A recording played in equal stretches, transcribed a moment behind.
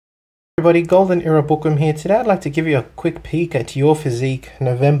Everybody, Golden Era Bookworm here. Today I'd like to give you a quick peek at Your Physique,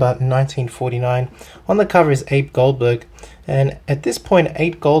 November 1949. On the cover is Abe Goldberg, and at this point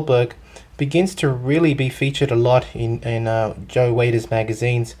Abe Goldberg begins to really be featured a lot in Joe Weider's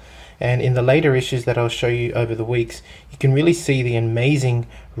magazines, and in the later issues that I'll show you over the weeks, you can really see the amazing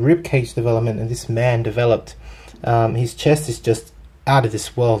ribcage development that this man developed. His chest is just out of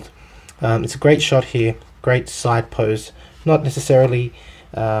this world. It's a great shot here, great side pose, not necessarily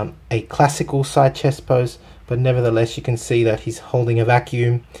a classical side chest pose, but nevertheless you can see that he's holding a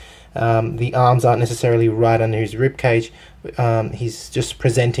vacuum. The arms aren't necessarily right under his rib cage. He's just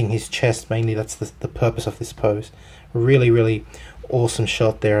presenting his chest mainly. That's the purpose of this pose. Really awesome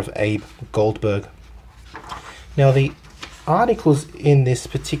shot there of Abe Goldberg. Now the articles in this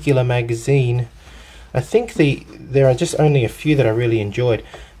particular magazine, I think there are just only a few that I really enjoyed.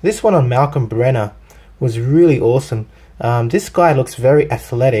 This one on Malcolm Brenner was really awesome. This guy looks very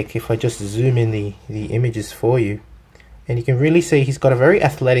athletic if I just zoom in the images for you, and you can really see he's got a very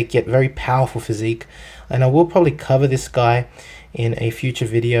athletic yet very powerful physique, and I will probably cover this guy in a future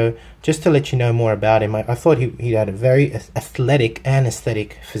video just to let you know more about him. I thought he had a very athletic and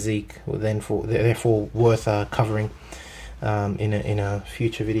aesthetic physique, therefore worth covering in a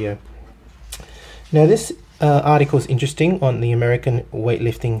future video. Now this article is interesting on the American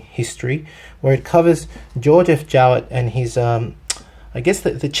weightlifting history, where it covers George F. Jowett and his I guess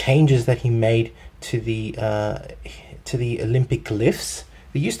the changes that he made to the Olympic lifts.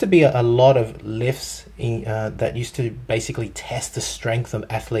 There used to be a lot of lifts that used to basically test the strength of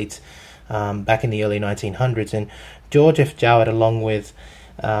athletes back in the early 1900s, and George F. Jowett along with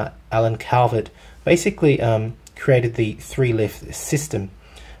Alan Calvert basically created the 3-lift system.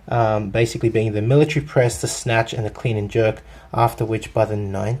 Basically being the military press, the snatch, and the clean and jerk, after which by the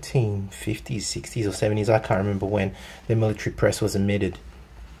 1950s, 60s, or 70s, I can't remember when, the military press was omitted.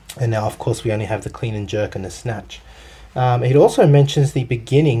 And now, of course, we only have the clean and jerk and the snatch. It also mentions the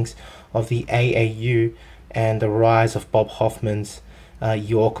beginnings of the AAU and the rise of Bob Hoffman's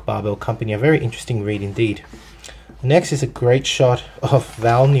York Barbell Company. A very interesting read indeed. Next is a great shot of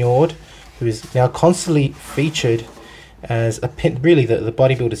Val Njord, who is now constantly featured as really the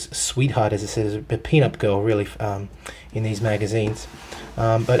bodybuilder's sweetheart, as it says, a pinup girl really in these magazines.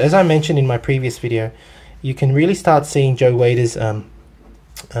 But as I mentioned in my previous video, you can really start seeing Joe Weider's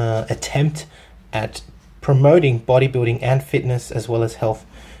attempt at promoting bodybuilding and fitness as well as health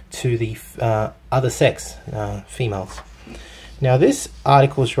to the other sex, females. Now this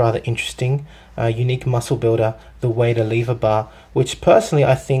article is rather interesting. Unique muscle builder, the Weider lever bar, which personally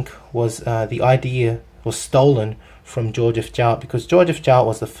I think was the idea was stolen from George F. Jowett, because George F. Jowett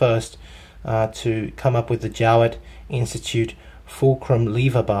was the first to come up with the Jowett Institute fulcrum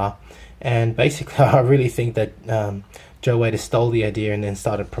lever bar, and basically I really think that Joe Weider stole the idea and then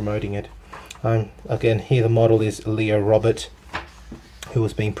started promoting it. Again, here the model is Leo Robert, who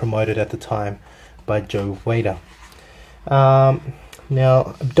was being promoted at the time by Joe Weider.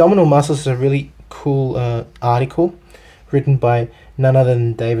 Now abdominal muscles is a really cool article written by none other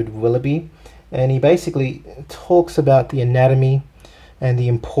than David Willoughby, and he basically talks about the anatomy and the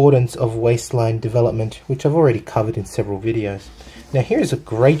importance of waistline development, which I've already covered in several videos. Now here's a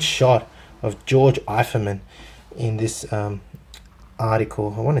great shot of George Eiferman in this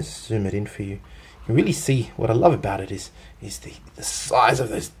article. I want to zoom it in for you. You really see what I love about it is the size of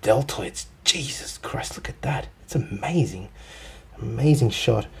those deltoids. Jesus Christ, look at that. It's amazing. Amazing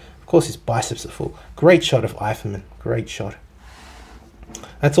shot. Of course his biceps are full. Great shot of Eiferman. Great shot.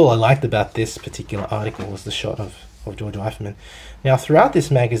 That's all I liked about this particular article, was the shot of George Eiferman. Now throughout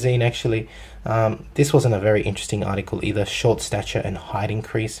this magazine, actually, this wasn't a very interesting article either. Short stature and height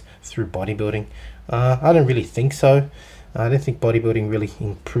increase through bodybuilding. I don't really think so. I don't think bodybuilding really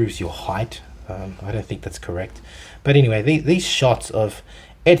improves your height. I don't think that's correct. But anyway, these shots of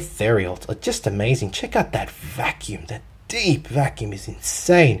Ed Theriault are just amazing. Check out that vacuum. That deep vacuum is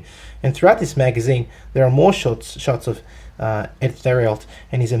insane. And throughout this magazine, there are more shots of Ed Theriault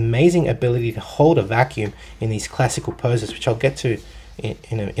and his amazing ability to hold a vacuum in these classical poses, which I'll get to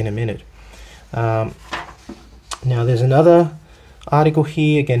in a minute. Now there's another article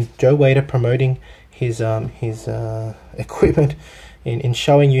here, again Joe Weider promoting his equipment in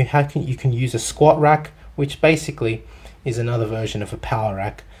showing you how you can use a squat rack, which basically is another version of a power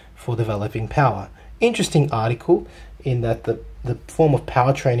rack for developing power. Interesting article in that the form of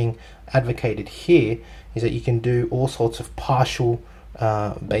power training advocated here is that you can do all sorts of partial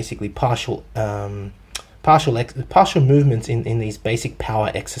movements in these basic power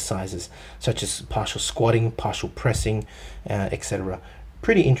exercises, such as partial squatting, partial pressing, etc.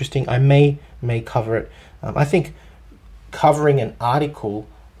 Pretty interesting. I may cover it. I think covering an article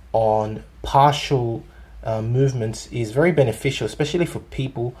on partial movements is very beneficial, especially for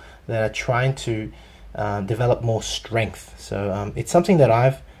people that are trying to develop more strength. So it's something that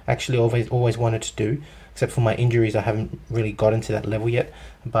I've actually always wanted to do, except for my injuries. I haven't really gotten to that level yet,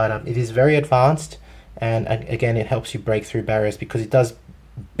 but it is very advanced, and again, it helps you break through barriers because it does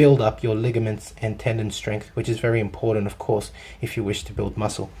build up your ligaments and tendon strength, which is very important, of course, if you wish to build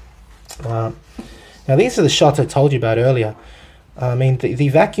muscle. Now these are the shots I told you about earlier. I mean, the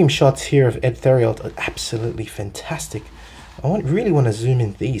vacuum shots here of Ed Theriault are absolutely fantastic. I really want to zoom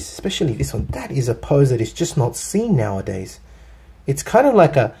in these, especially this one. That is a pose that is just not seen nowadays. It's kind of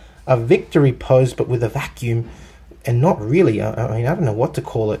like a victory pose, but with a vacuum, and not really. I mean, I don't know what to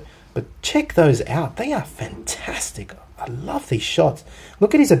call it, but check those out. They are fantastic. I love these shots.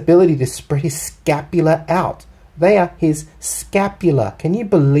 Look at his ability to spread his scapula out. They are his scapula. Can you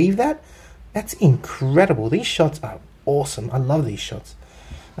believe that? That's incredible. These shots are awesome. I love these shots.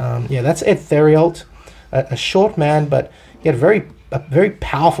 Yeah, that's Ed Theriault, a short man, but he had a very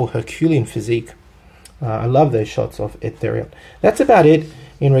powerful Herculean physique. I love those shots of Ed Theriault. That's about it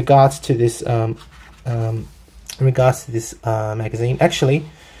in regards to this magazine. Actually,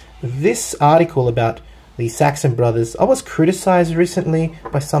 this article about the Saxon brothers, I was criticized recently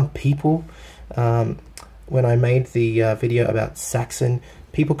by some people when I made the video about Saxon.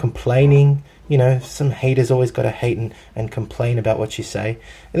 People complaining, you know, some haters always got to hate and complain about what you say.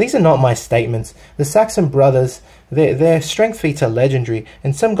 And these are not my statements. The Saxon brothers, their strength feats are legendary,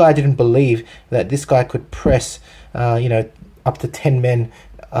 and some guy didn't believe that this guy could press, you know, up to 10 men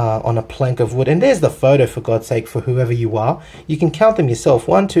on a plank of wood. And there's the photo, for God's sake, for whoever you are. You can count them yourself.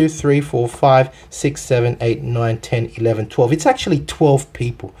 1, 2, 3, 4, 5, 6, 7, 8, 9, 10, 11, 12. It's actually 12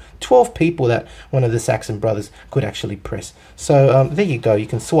 people. 12 people that one of the Saxon brothers could actually press. So there you go. You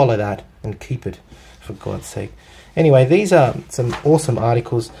can swallow that and keep it, for God's sake. Anyway, these are some awesome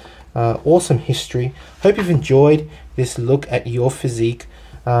articles, awesome history. Hope you've enjoyed this look at your physique,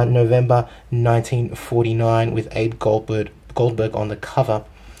 November 1949, with Abe Goldberg on the cover.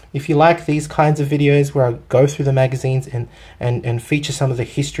 If you like these kinds of videos where I go through the magazines and feature some of the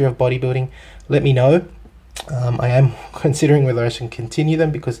history of bodybuilding, let me know. I am considering whether I should continue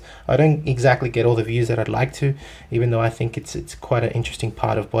them, because I don't exactly get all the views that I'd like to, even though I think it's quite an interesting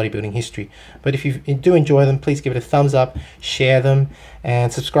part of bodybuilding history. But if you do enjoy them, please give it a thumbs up, share them,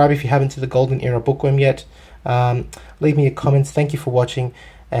 and subscribe if you haven't to the Golden Era Bookworm yet. Leave me your comments. Thank you for watching,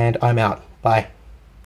 and I'm out. Bye.